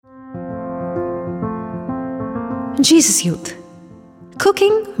Jesus Youth.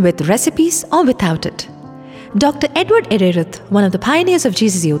 Cooking with recipes or without it. Dr. Edward Ereruth, one of the pioneers of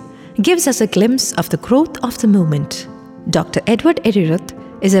Jesus Youth, gives us a glimpse of the growth of the movement. Dr. Edward Ereruth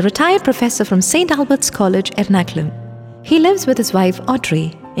is a retired professor from St. Albert's College, Ernakulam. He lives with his wife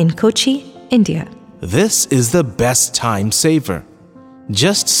Audrey in Kochi, India. This is the best time saver.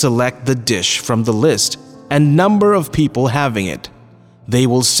 Just select the dish from the list and number of people having it. They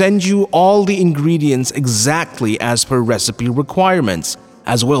will send you all the ingredients exactly as per recipe requirements,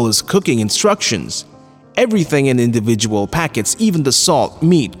 as well as cooking instructions. Everything in individual packets, even the salt,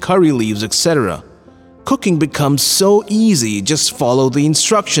 meat, curry leaves, etc. Cooking becomes so easy, just follow the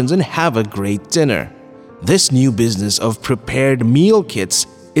instructions and have a great dinner. This new business of prepared meal kits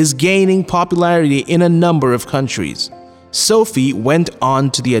is gaining popularity in a number of countries. Sophie went on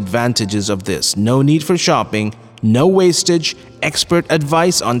to the advantages of this. No need for shopping, no wastage, expert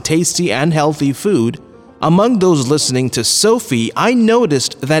advice on tasty and healthy food. Among those listening to Sophie, I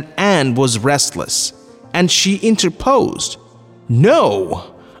noticed that Anne was restless, and she interposed. "No,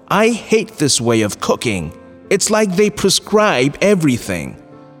 I hate this way of cooking. It's like they prescribe everything.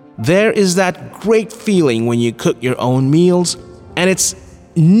 There is that great feeling when you cook your own meals, and it's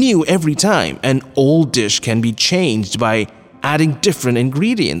new every time. An old dish can be changed by adding different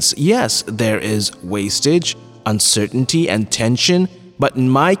ingredients. Yes, there is wastage, uncertainty, and tension, but in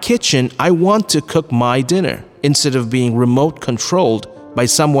my kitchen, I want to cook my dinner instead of being remote controlled by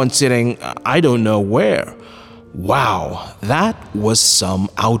someone sitting I don't know where." Wow, that was some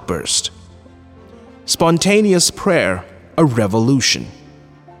outburst. Spontaneous prayer, a revolution.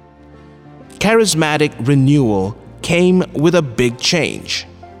 Charismatic renewal came with a big change.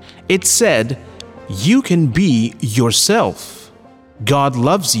 It said, "You can be yourself. God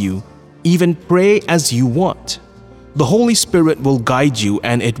loves you. Even pray as you want. The Holy Spirit will guide you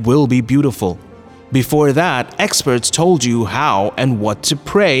and it will be beautiful." Before that, experts told you how and what to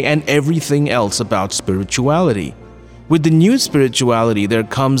pray and everything else about spirituality. With the new spirituality, there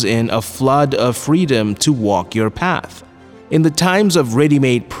comes in a flood of freedom to walk your path. In the times of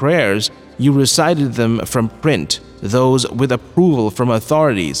ready-made prayers, you recited them from print, those with approval from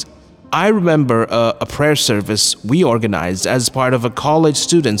authorities. I remember a prayer service we organized as part of a college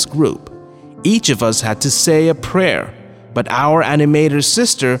students group. Each of us had to say a prayer, but our animator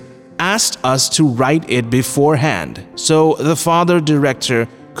sister asked us to write it beforehand so the father director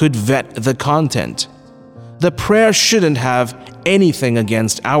could vet the content. The prayer shouldn't have anything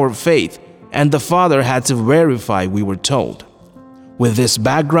against our faith, and the father had to verify, we were told. With this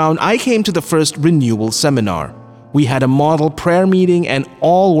background, I came to the first renewal seminar. We had a model prayer meeting and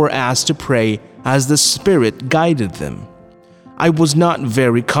all were asked to pray as the Spirit guided them. I was not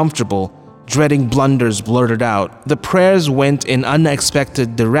very comfortable, dreading blunders blurted out. The prayers went in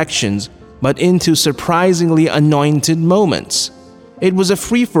unexpected directions, but into surprisingly anointed moments. It was a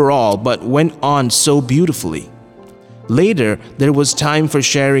free-for-all, but went on so beautifully. Later, there was time for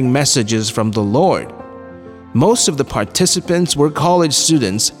sharing messages from the Lord. Most of the participants were college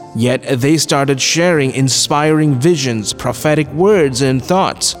students, yet they started sharing inspiring visions, prophetic words, and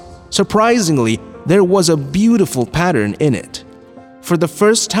thoughts. Surprisingly, there was a beautiful pattern in it. For the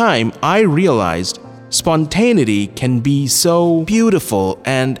first time, I realized spontaneity can be so beautiful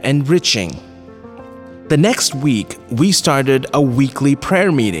and enriching. The next week, we started a weekly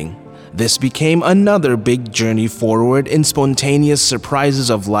prayer meeting. This became another big journey forward in spontaneous surprises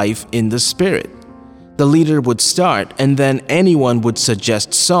of life in the Spirit. The leader would start, and then anyone would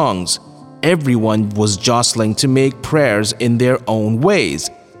suggest songs. Everyone was jostling to make prayers in their own ways.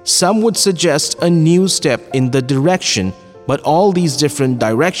 Some would suggest a new step in the direction, but all these different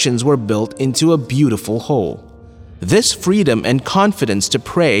directions were built into a beautiful whole. This freedom and confidence to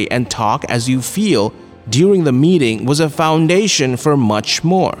pray and talk as you feel during the meeting was a foundation for much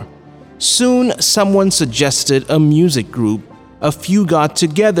more. Soon, someone suggested a music group. A few got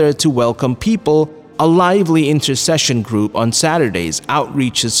together to welcome people, a lively intercession group on Saturdays,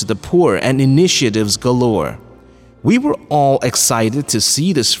 outreaches to the poor, and initiatives galore. We were all excited to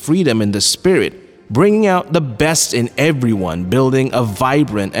see this freedom in the Spirit, bringing out the best in everyone, building a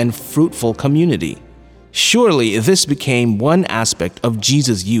vibrant and fruitful community. Surely this became one aspect of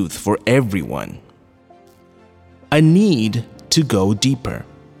Jesus Youth for everyone. A need to go deeper.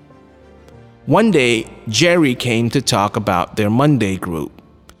 One day, Jerry came to talk about their Monday group.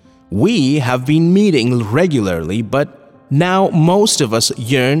 We have been meeting regularly, but now most of us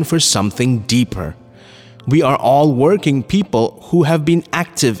yearn for something deeper. We are all working people who have been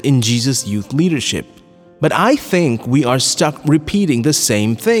active in Jesus Youth leadership, but I think we are stuck repeating the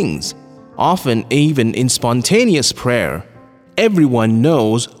same things, often even in spontaneous prayer. everyone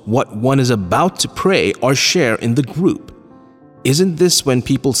knows what one is about to pray or share in the group. Isn't this when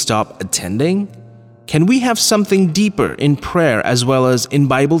people stop attending? Can we have something deeper in prayer as well as in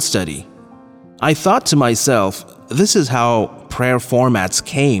Bible study? I thought to myself, this is how prayer formats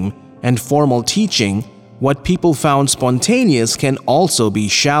came, and formal teaching, what people found spontaneous, can also be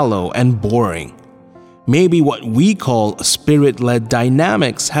shallow and boring. Maybe what we call spirit-led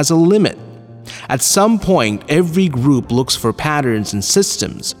dynamics has a limit. At some point, every group looks for patterns and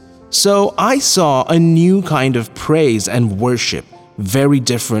systems. So I saw a new kind of praise and worship, very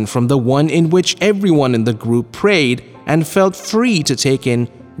different from the one in which everyone in the group prayed and felt free to take in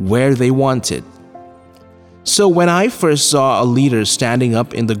where they wanted. So when I first saw a leader standing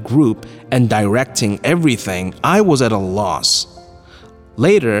up in the group and directing everything, I was at a loss.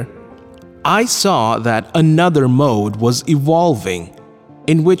 Later, I saw that another mode was evolving,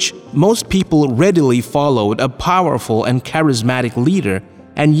 in which most people readily followed a powerful and charismatic leader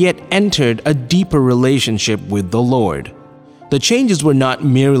and yet entered a deeper relationship with the Lord. The changes were not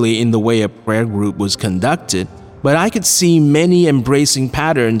merely in the way a prayer group was conducted, but I could see many embracing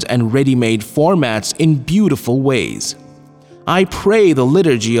patterns and ready-made formats in beautiful ways. I pray the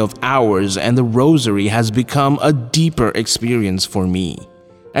liturgy of hours and the rosary has become a deeper experience for me.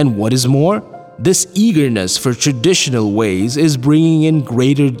 And what is more, this eagerness for traditional ways is bringing in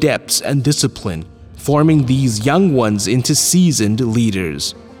greater depths and discipline, forming these young ones into seasoned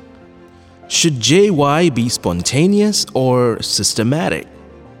leaders. Should JY be spontaneous or systematic?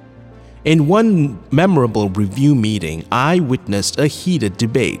 In one memorable review meeting, I witnessed a heated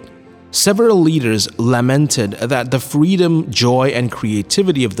debate. Several leaders lamented that the freedom, joy, and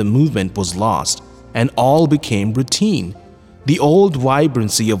creativity of the movement was lost, and all became routine. The old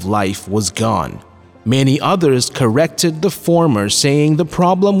vibrancy of life was gone. Many others corrected the former, saying the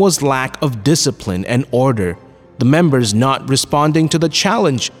problem was lack of discipline and order, the members not responding to the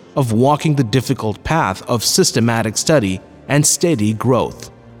challenge of walking the difficult path of systematic study and steady growth.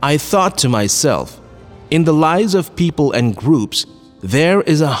 I thought to myself, in the lives of people and groups, there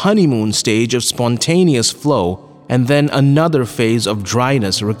is a honeymoon stage of spontaneous flow and then another phase of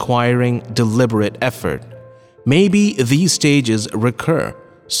dryness requiring deliberate effort. Maybe these stages recur,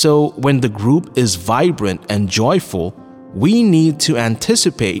 so when the group is vibrant and joyful, we need to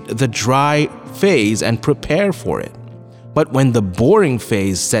anticipate the dry phase and prepare for it. But when the boring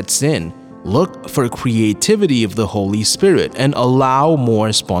phase sets in, look for creativity of the Holy Spirit and allow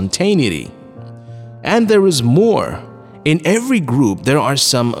more spontaneity. And there is more. In every group, there are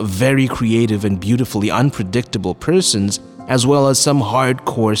some very creative and beautifully unpredictable persons, as well as some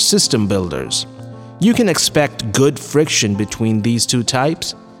hardcore system builders. You can expect good friction between these two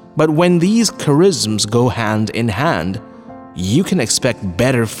types, but when these charisms go hand in hand, you can expect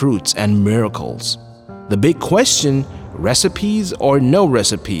better fruits and miracles. The big question, recipes or no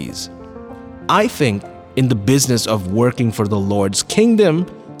recipes? I think in the business of working for the Lord's kingdom,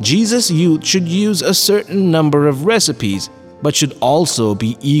 Jesus' youth should use a certain number of recipes, but should also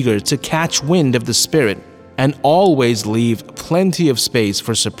be eager to catch wind of the Spirit and always leave plenty of space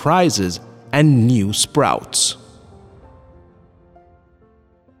for surprises and new sprouts.